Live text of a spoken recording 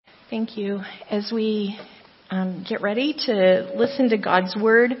Thank you. As we get ready to listen to God's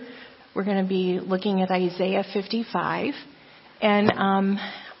Word, we're going to be looking at Isaiah 55. And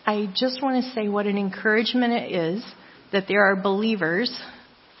I just want to say what an encouragement it is that there are believers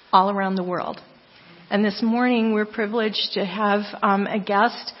all around the world. And this morning we're privileged to have a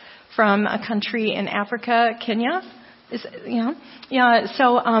guest from a country in Africa, Kenya.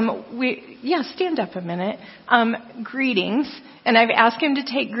 Stand up a minute. Greetings. And I've asked him to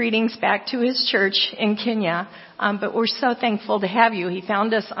take greetings back to his church in Kenya. But we're so thankful to have you. He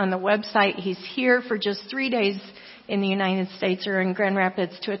found us on the website. He's here for just 3 days in the United States or in Grand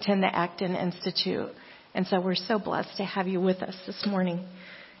Rapids to attend the Acton Institute. And so we're so blessed to have you with us this morning.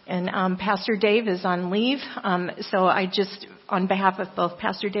 And Pastor Dave is on leave. So I just, on behalf of both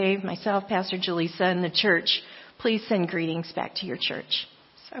Pastor Dave, myself, Pastor Jaleesa, and the church, please send greetings back to your church.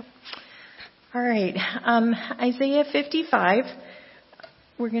 So, all right. Isaiah 55.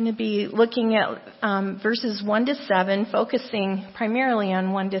 We're going to be looking at verses 1 to 7, focusing primarily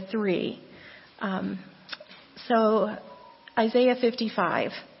on 1 to 3. So, Isaiah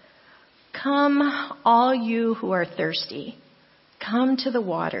 55. Come, all you who are thirsty, come to the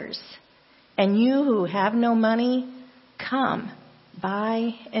waters. And you who have no money, come, buy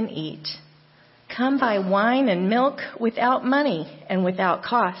and eat. Come buy wine and milk without money and without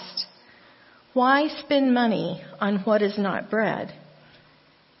cost. Why spend money on what is not bread,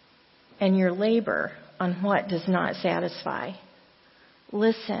 and your labor on what does not satisfy?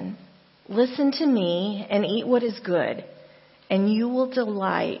 Listen to me and eat what is good, and you will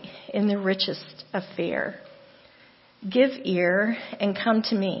delight in the richest of fare. Give ear and come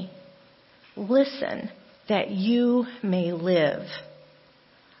to me. Listen that you may live.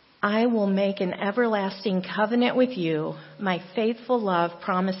 I will make an everlasting covenant with you, my faithful love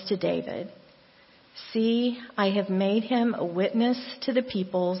promised to David. See, I have made him a witness to the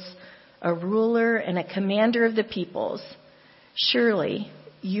peoples, a ruler and a commander of the peoples. Surely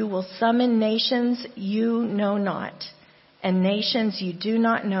you will summon nations you know not, and nations you do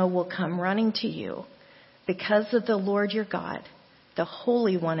not know will come running to you because of the Lord your God, the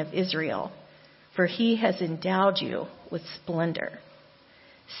Holy One of Israel, for he has endowed you with splendor.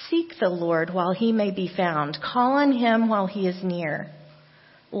 Seek the Lord while he may be found. Call on him while he is near.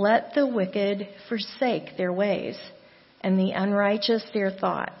 Let the wicked forsake their ways, and the unrighteous their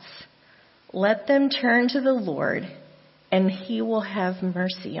thoughts. Let them turn to the Lord, and he will have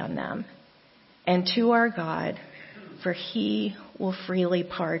mercy on them, and to our God, for he will freely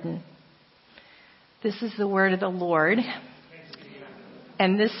pardon. This is the word of the Lord.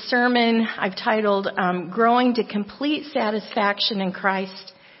 And this sermon I've titled, Growing to Complete Satisfaction in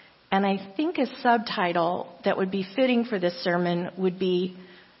Christ. And I think a subtitle that would be fitting for this sermon would be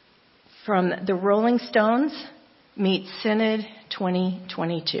From the Rolling Stones Meet Synod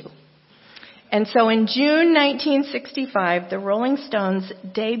 2022. And so in June 1965, the Rolling Stones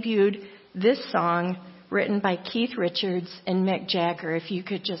debuted this song written by Keith Richards and Mick Jagger. If you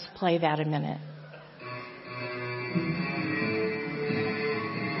could just play that a minute.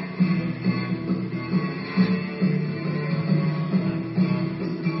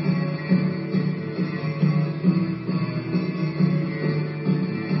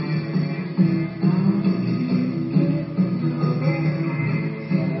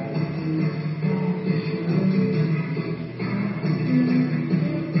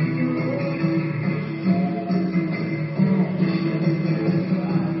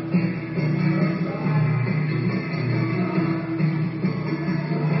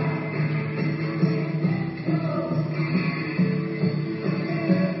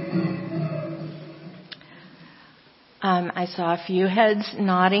 I saw a few heads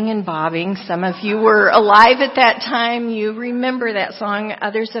nodding and bobbing. Some of you were alive at that time. You remember that song.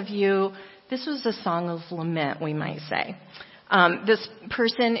 Others of you, this was a song of lament, we might say. This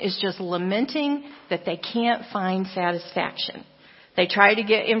person is just lamenting that they can't find satisfaction. They try to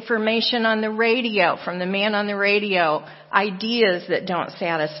get information on the radio from the man on the radio, ideas that don't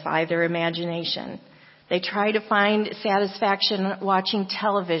satisfy their imagination. They try to find satisfaction watching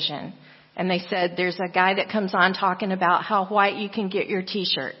television. And they said, there's a guy that comes on talking about how white you can get your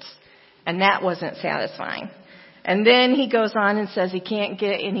T-shirts. And that wasn't satisfying. And then he goes on and says he can't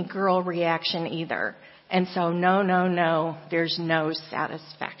get any girl reaction either. And so, no, there's no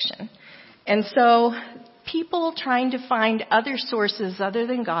satisfaction. And so people trying to find other sources other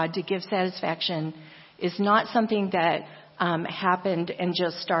than God to give satisfaction is not something that happened and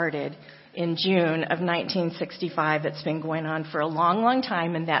just started in June of 1965. It's been going on for a long, long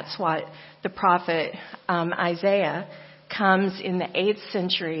time, and that's what the prophet Isaiah comes in the 8th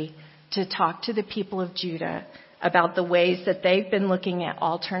century to talk to the people of Judah about the ways that they've been looking at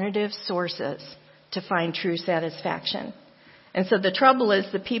alternative sources to find true satisfaction. And so the trouble is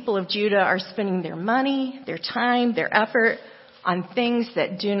the people of Judah are spending their money, their time, their effort on things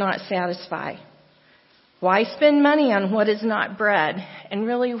that do not satisfy. Why spend money on what is not bread? And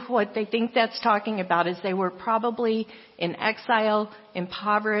really what they think that's talking about is they were probably in exile,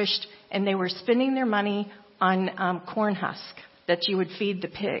 impoverished, and they were spending their money on corn husk that you would feed the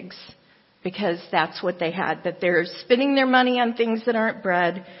pigs because that's what they had. But they're spending their money on things that aren't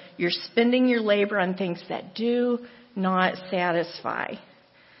bread. You're spending your labor on things that do not satisfy.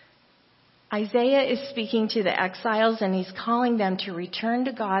 Isaiah is speaking to the exiles and he's calling them to return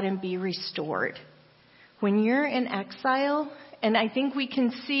to God and be restored. When you're in exile, and I think we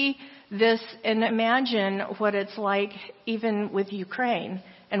can see this and imagine what it's like even with Ukraine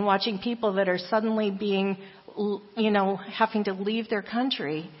and watching people that are suddenly being, having to leave their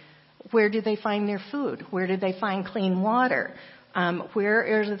country. Where do they find their food? Where do they find clean water?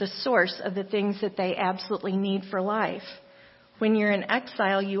 Where is the source of the things that they absolutely need for life? When you're in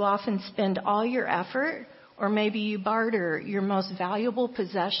exile, you often spend all your effort, or maybe you barter your most valuable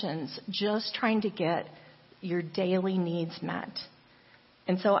possessions just trying to get your daily needs met.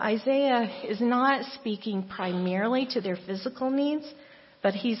 And so Isaiah is not speaking primarily to their physical needs,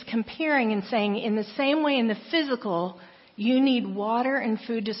 but he's comparing and saying in the same way in the physical, you need water and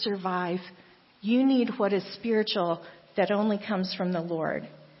food to survive. You need what is spiritual that only comes from the Lord.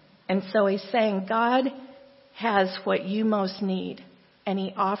 And so he's saying God has what you most need, and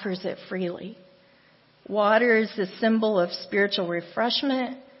he offers it freely. Water is the symbol of spiritual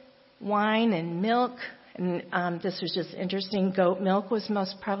refreshment. Wine and milk, and this was just interesting, goat milk was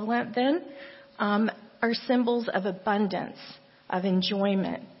most prevalent then, are symbols of abundance, of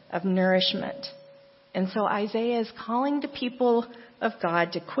enjoyment, of nourishment. And so Isaiah is calling the people of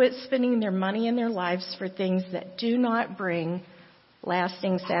God to quit spending their money and their lives for things that do not bring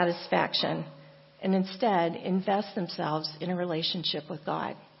lasting satisfaction and instead invest themselves in a relationship with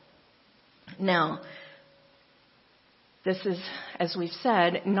God. Now, this is, as we've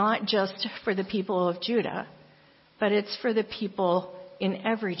said, not just for the people of Judah, but it's for the people in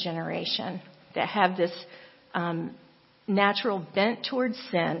every generation that have this natural bent towards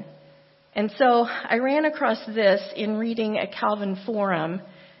sin. And so I ran across this in reading a Calvin forum,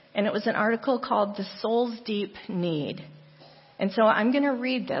 and it was an article called The Soul's Deep Need. And so I'm going to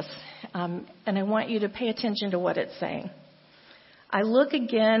read this, and I want you to pay attention to what it's saying. I look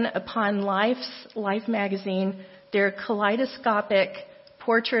again upon Life magazine, their kaleidoscopic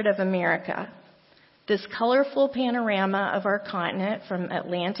portrait of America. This colorful panorama of our continent from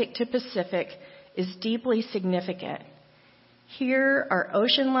Atlantic to Pacific is deeply significant. Here are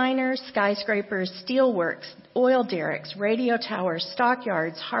ocean liners, skyscrapers, steelworks, oil derricks, radio towers,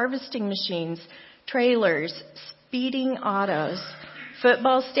 stockyards, harvesting machines, trailers, speeding autos,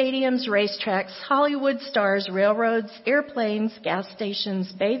 football stadiums, racetracks, Hollywood stars, railroads, airplanes, gas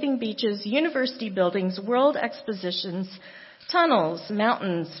stations, bathing beaches, university buildings, world expositions, tunnels,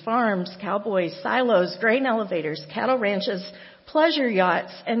 mountains, farms, cowboys, silos, grain elevators, cattle ranches, pleasure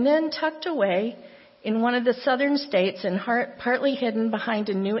yachts, and then tucked away in one of the southern states and partly hidden behind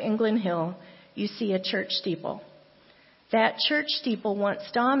a New England hill, you see a church steeple. That church steeple once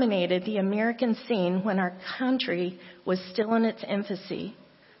dominated the American scene when our country was still in its infancy.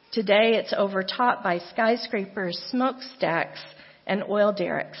 Today it's overtopped by skyscrapers, smokestacks, and oil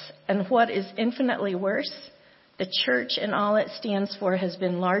derricks. And what is infinitely worse, the church and all it stands for has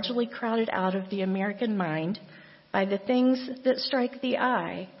been largely crowded out of the American mind by the things that strike the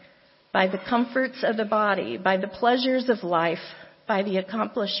eye, by the comforts of the body, by the pleasures of life, by the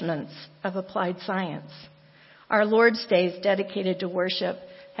accomplishments of applied science. Our Lord's days dedicated to worship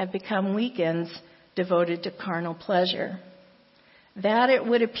have become weekends devoted to carnal pleasure. That, it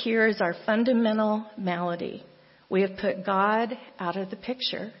would appear, is our fundamental malady. We have put God out of the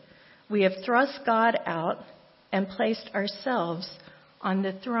picture. We have thrust God out and placed ourselves on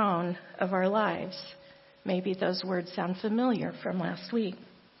the throne of our lives. Maybe those words sound familiar from last week.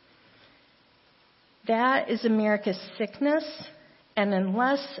 That is America's sickness, and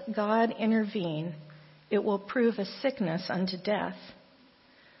unless God intervene, it will prove a sickness unto death.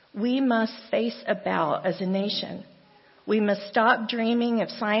 We must face about as a nation. We must stop dreaming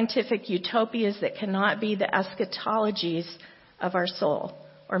of scientific utopias that cannot be the eschatologies of our soul,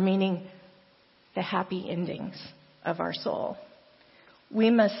 or meaning the happy endings of our soul. We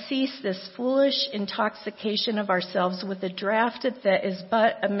must cease this foolish intoxication of ourselves with a draft that is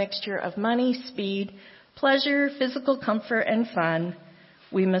but a mixture of money, speed, pleasure, physical comfort, and fun.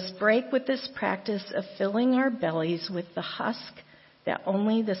 We must break with this practice of filling our bellies with the husk that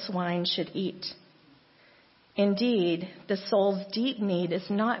only the swine should eat. Indeed, the soul's deep need is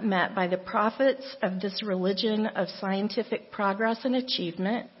not met by the profits of this religion of scientific progress and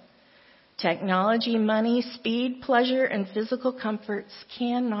achievement. Technology, money, speed, pleasure, and physical comforts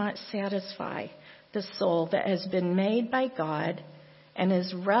cannot satisfy the soul that has been made by God and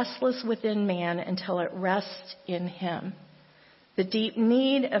is restless within man until it rests in Him. The deep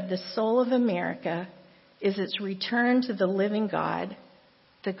need of the soul of America is its return to the living God,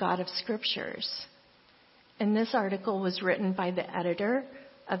 the God of Scriptures. And this article was written by the editor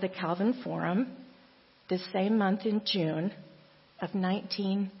of the Calvin Forum this same month in June of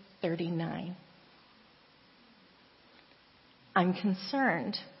 1939. I'm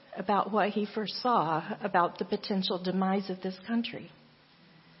concerned about what he foresaw about the potential demise of this country.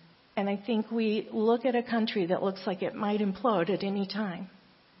 And I think we look at a country that looks like it might implode at any time.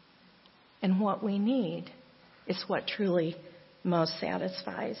 And what we need is what truly most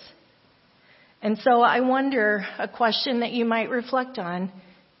satisfies. And so I wonder, a question that you might reflect on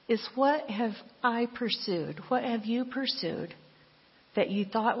is, what have I pursued? What have you pursued that you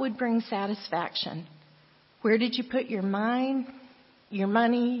thought would bring satisfaction? Where did you put your mind, your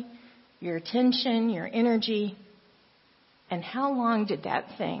money, your attention, your energy? And how long did that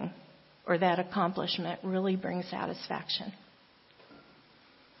thing or that accomplishment really bring satisfaction?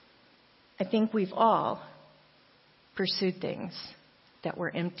 I think we've all pursued things that were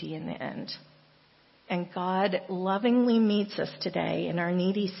empty in the end. And God lovingly meets us today in our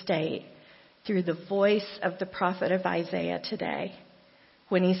needy state through the voice of the prophet of Isaiah today,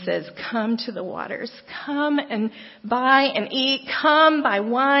 when he says, come to the waters, come and buy and eat, come buy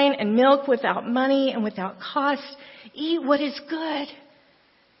wine and milk without money and without cost, eat what is good.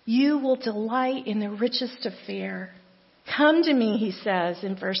 You will delight in the richest of fare. Come to me, he says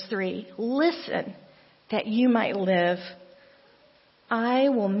in verse 3, listen that you might live. I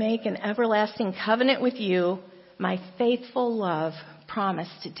will make an everlasting covenant with you, my faithful love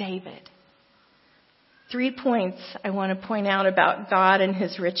promised to David. 3 points I want to point out about God and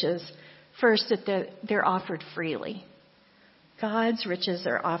his riches. First, that they're offered freely. God's riches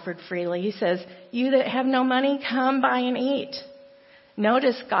are offered freely. He says, you that have no money, come buy and eat.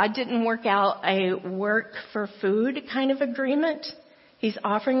 Notice God didn't work out a work for food kind of agreement. He's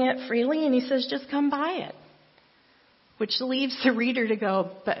offering it freely, and he says, just come buy it. Which leaves the reader to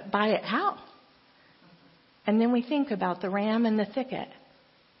go, but buy it how? And then we think about the ram in the thicket.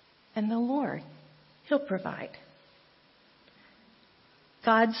 And the Lord, he'll provide.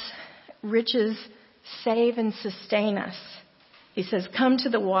 God's riches save and sustain us. He says, come to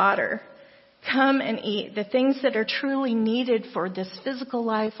the water. Come and eat. The things that are truly needed for this physical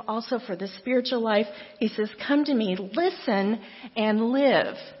life, also for the spiritual life. He says, come to me, listen, and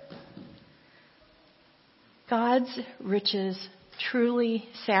live. God's riches truly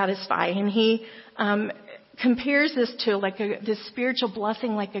satisfy. And he compares this to this spiritual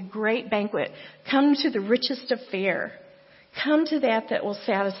blessing like a great banquet. Come to the richest of fare. Come to that will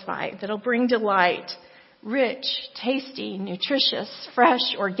satisfy, that'll bring delight. Rich, tasty, nutritious,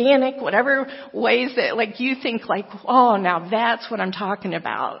 fresh, organic, whatever ways that you think oh, now that's what I'm talking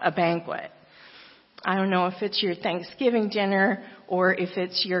about, a banquet. I don't know if it's your Thanksgiving dinner or if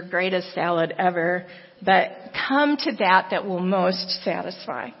it's your greatest salad ever, but come to that will most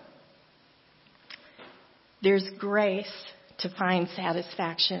satisfy. There's grace to find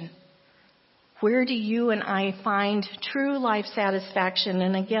satisfaction. Where do you and I find true life satisfaction?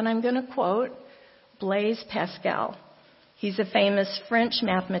 And again, I'm going to quote Blaise Pascal. He's a famous French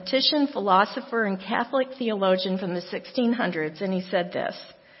mathematician, philosopher, and Catholic theologian from the 1600s, and he said this: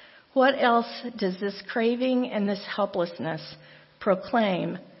 what else does this craving and this helplessness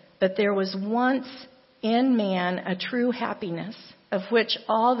proclaim but there was once in man a true happiness, of which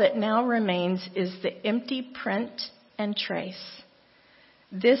all that now remains is the empty print and trace.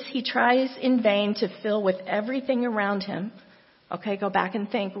 This he tries in vain to fill with everything around him. Okay, go back and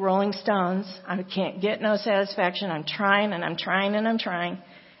think, Rolling Stones, I can't get no satisfaction. I'm trying and I'm trying and I'm trying.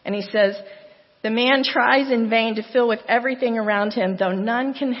 And he says, the man tries in vain to fill with everything around him, though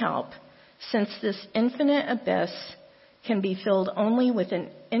none can help, since this infinite abyss can be filled only with an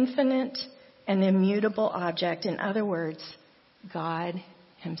infinite and immutable object. In other words, God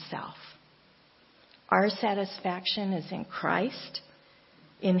himself. Our satisfaction is in Christ,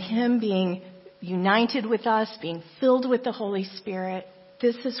 in him being united with us, being filled with the Holy Spirit.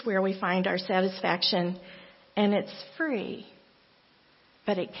 This is where we find our satisfaction, and it's free,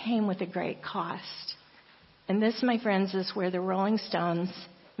 but it came with a great cost. And this, my friends, is where the Rolling Stones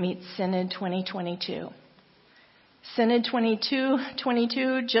meet Synod 2022. Synod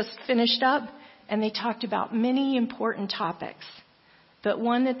 2022 just finished up, and they talked about many important topics. But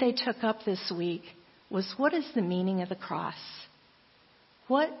one that they took up this week was, what is the meaning of the cross?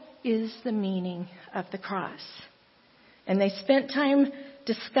 What is the meaning of the cross? And they spent time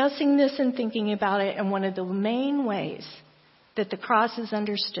discussing this and thinking about it. And one of the main ways that the cross is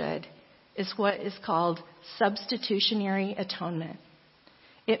understood is what is called substitutionary atonement.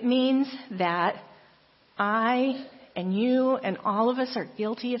 It means that I and you and all of us are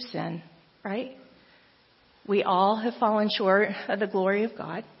guilty of sin, right? We all have fallen short of the glory of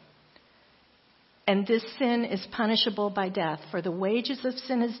God. And this sin is punishable by death. For the wages of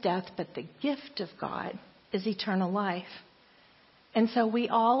sin is death, but the gift of God is eternal life. And so we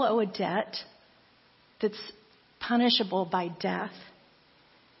all owe a debt that's punishable by death.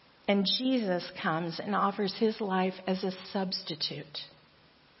 And Jesus comes and offers his life as a substitute.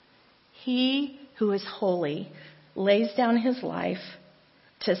 He who is holy lays down his life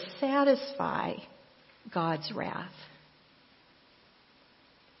to satisfy God's wrath.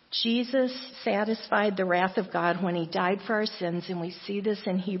 Jesus satisfied the wrath of God when he died for our sins, and we see this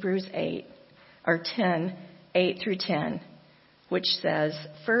in Hebrews 8 through 10, which says,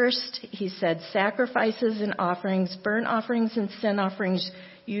 first, he said, sacrifices and offerings, burnt offerings and sin offerings,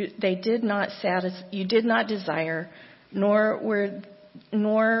 you did not desire, nor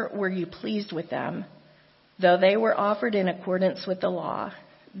were you pleased with them, though they were offered in accordance with the law.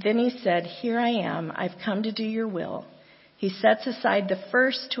 Then he said, here I am, I've come to do your will. He sets aside the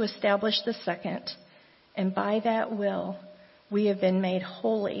first to establish the second, and by that will, we have been made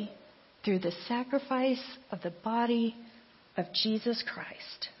holy through the sacrifice of the body of Jesus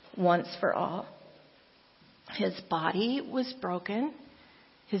Christ once for all. His body was broken,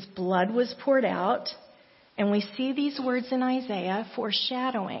 his blood was poured out, and we see these words in Isaiah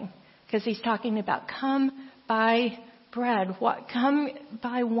foreshadowing, because he's talking about come buy bread, come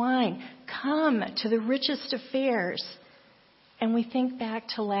buy wine, come to the richest affairs. And we think back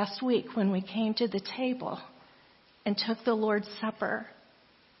to last week when we came to the table and took the Lord's Supper.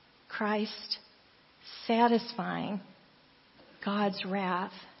 Christ satisfying God's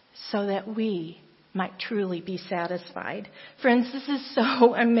wrath so that we might truly be satisfied. Friends, this is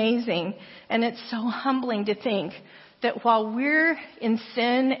so amazing, and it's so humbling to think that while we're in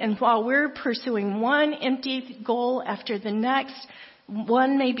sin and while we're pursuing one empty goal after the next,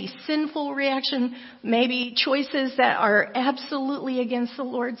 one maybe sinful reaction, maybe choices that are absolutely against the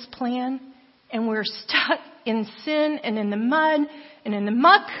Lord's plan, and we're stuck in sin and in the mud and in the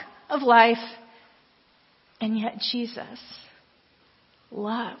muck of life, and yet Jesus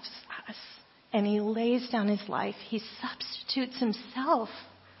loves us, and he lays down his life. He substitutes himself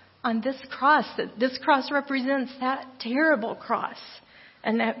on this cross. This cross represents that terrible cross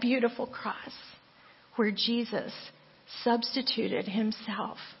and that beautiful cross where Jesus substituted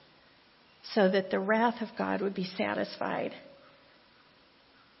himself so that the wrath of God would be satisfied.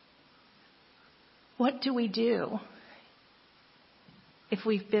 What do we do if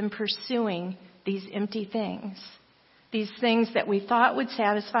we've been pursuing these empty things? These things that we thought would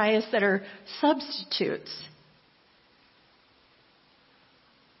satisfy us that are substitutes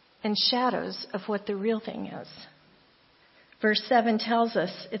and shadows of what the real thing is. Verse 7 tells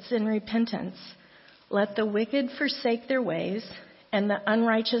us it's in repentance. Let the wicked forsake their ways and the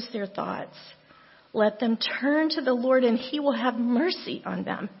unrighteous their thoughts. Let them turn to the Lord, and he will have mercy on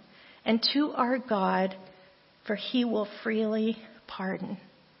them, and to our God, for he will freely pardon.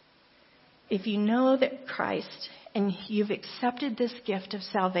 If you know that Christ and you've accepted this gift of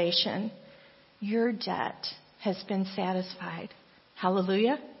salvation, your debt has been satisfied.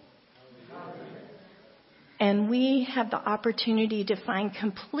 Hallelujah. And we have the opportunity to find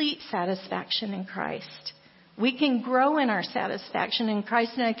complete satisfaction in Christ. We can grow in our satisfaction in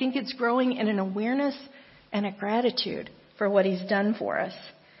Christ, and I think it's growing in an awareness and a gratitude for what he's done for us.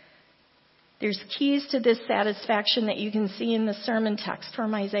 There's keys to this satisfaction that you can see in the sermon text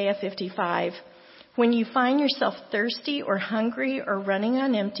from Isaiah 55. When you find yourself thirsty or hungry or running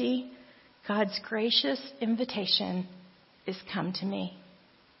on empty, God's gracious invitation is come to me.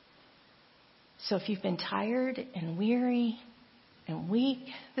 So if you've been tired and weary and weak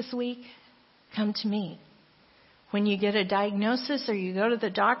this week, come to me. When you get a diagnosis or you go to the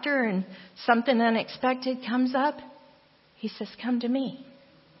doctor and something unexpected comes up, he says, come to me.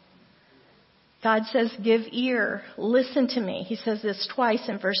 God says, give ear, listen to me. He says this twice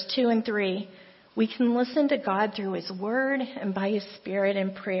in verse 2 and 3. We can listen to God through his word and by his spirit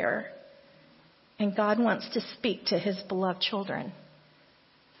in prayer. And God wants to speak to his beloved children.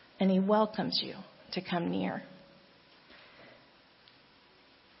 And he welcomes you to come near.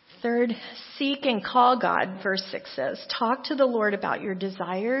 Third, seek and call God, verse 6 says. Talk to the Lord about your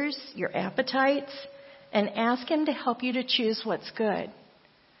desires, your appetites, and ask him to help you to choose what's good.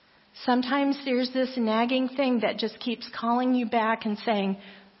 Sometimes there's this nagging thing that just keeps calling you back and saying,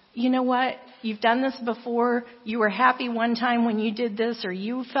 you know what? You've done this before. You were happy one time when you did this, or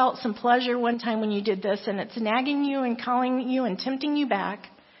you felt some pleasure one time when you did this, and it's nagging you and calling you and tempting you back.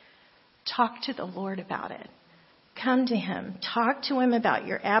 Talk to the Lord about it. Come to Him. Talk to Him about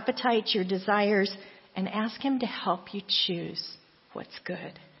your appetites, your desires, and ask Him to help you choose what's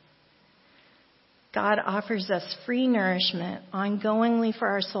good. God offers us free nourishment ongoingly for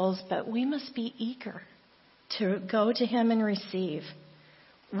our souls, but we must be eager to go to Him and receive.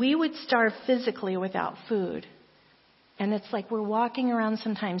 We would starve physically without food. And it's like we're walking around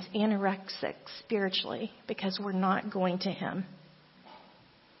sometimes anorexic spiritually because we're not going to Him.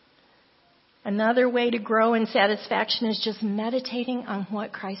 Another way to grow in satisfaction is just meditating on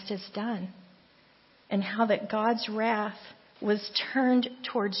what Christ has done and how that God's wrath was turned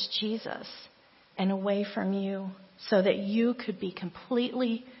towards Jesus and away from you so that you could be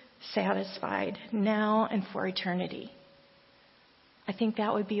completely satisfied now and for eternity. I think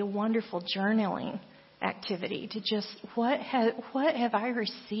that would be a wonderful journaling activity to just, what have I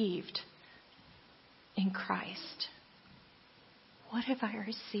received in Christ? What have I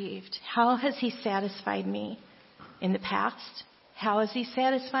received? How has He satisfied me in the past? How is He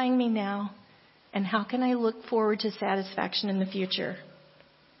satisfying me now? And how can I look forward to satisfaction in the future?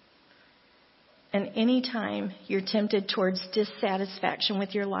 And anytime you're tempted towards dissatisfaction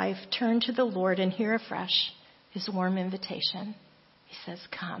with your life, turn to the Lord and hear afresh His warm invitation. He says,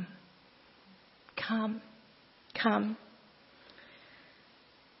 come, come, come.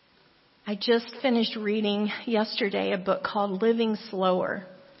 I just finished reading yesterday a book called Living Slower.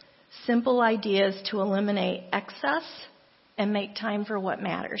 Simple Ideas to Eliminate Excess and Make Time for What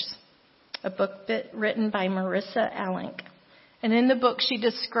Matters. A book written by Marissa Alink. And in the book she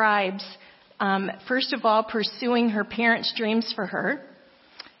describes, first of all, pursuing her parents' dreams for her.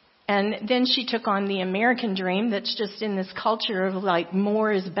 And then she took on the American dream that's just in this culture of like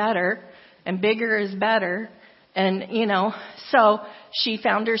more is better and bigger is better. And, so she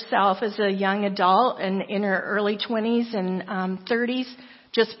found herself as a young adult and in her early 20s and 30s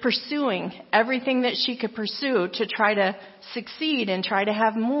just pursuing everything that she could pursue to try to succeed and try to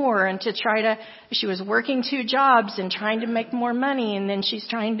have more and she was working 2 jobs and trying to make more money, and then she's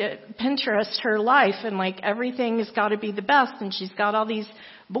trying to Pinterest her life and like everything has got to be the best, and she's got all these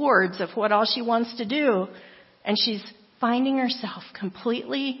boards of what all she wants to do, and she's finding herself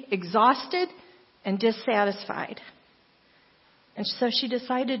completely exhausted and dissatisfied. And so she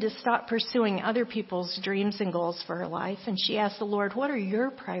decided to stop pursuing other people's dreams and goals for her life. And she asked the Lord, what are your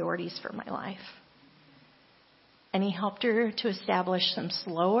priorities for my life? And He helped her to establish some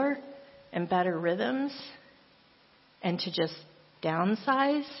slower and better rhythms and to just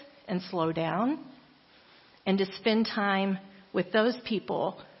downsize and slow down and to spend time with those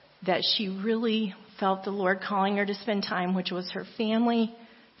people that she really felt the Lord calling her to spend time, which was her family,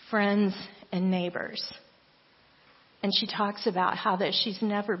 friends, and neighbors. And she talks about how that she's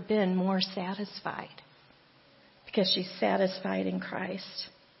never been more satisfied because she's satisfied in Christ.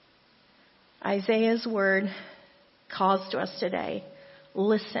 Isaiah's word calls to us today.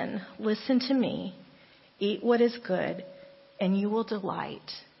 Listen to me, eat what is good, and you will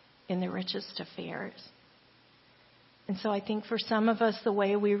delight in the richest affairs. And so I think for some of us, the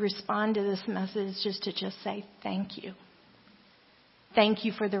way we respond to this message is just to say thank you. Thank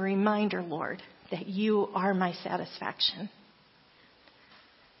you for the reminder, Lord, that you are my satisfaction.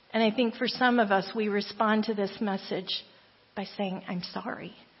 And I think for some of us, we respond to this message by saying, I'm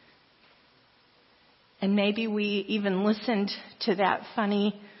sorry. And maybe we even listened to that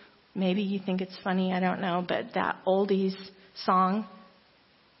funny, maybe you think it's funny, I don't know, but that oldies song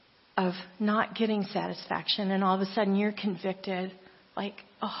of not getting satisfaction, and all of a sudden you're convicted, like,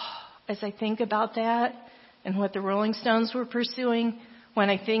 as I think about that and what the Rolling Stones were pursuing, when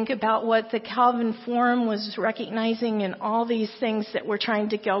I think about what the Calvin Forum was recognizing and all these things that we're trying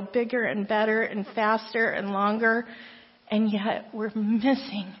to go bigger and better and faster and longer, and yet we're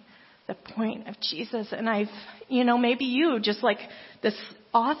missing the point of Jesus. And maybe you, just like this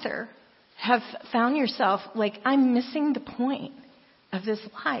author, have found yourself like, I'm missing the point of this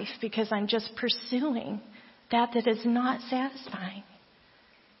life because I'm just pursuing that is not satisfying.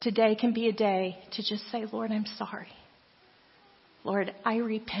 Today can be a day to just say, Lord, I'm sorry. Lord, I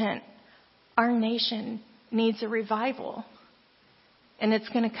repent. Our nation needs a revival. And it's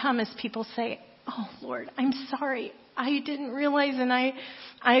going to come as people say, oh, Lord, I'm sorry. I didn't realize, and I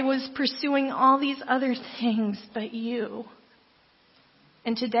was pursuing all these other things but you.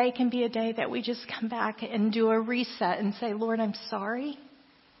 And today can be a day that we just come back and do a reset and say, Lord, I'm sorry.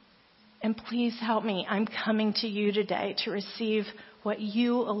 And please help me. I'm coming to you today to receive what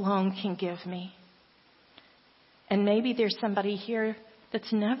you alone can give me. And maybe there's somebody here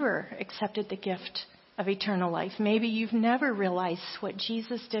that's never accepted the gift of eternal life. Maybe you've never realized what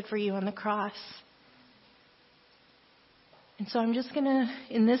Jesus did for you on the cross. And so I'm just going to,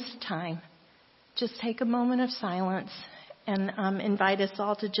 in this time, just take a moment of silence and invite us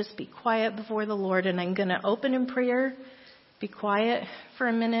all to just be quiet before the Lord. And I'm going to open in prayer, be quiet for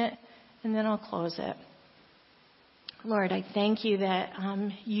a minute, and then I'll close it. Lord, I thank you that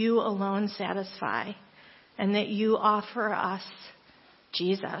you alone satisfy and that you offer us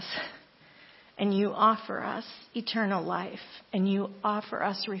Jesus and you offer us eternal life and you offer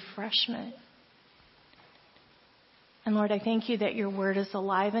us refreshment. And Lord, I thank you that your word is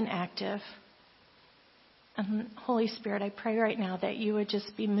alive and active. And Holy Spirit, I pray right now that you would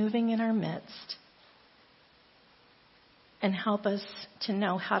just be moving in our midst and help us to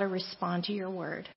know how to respond to your word.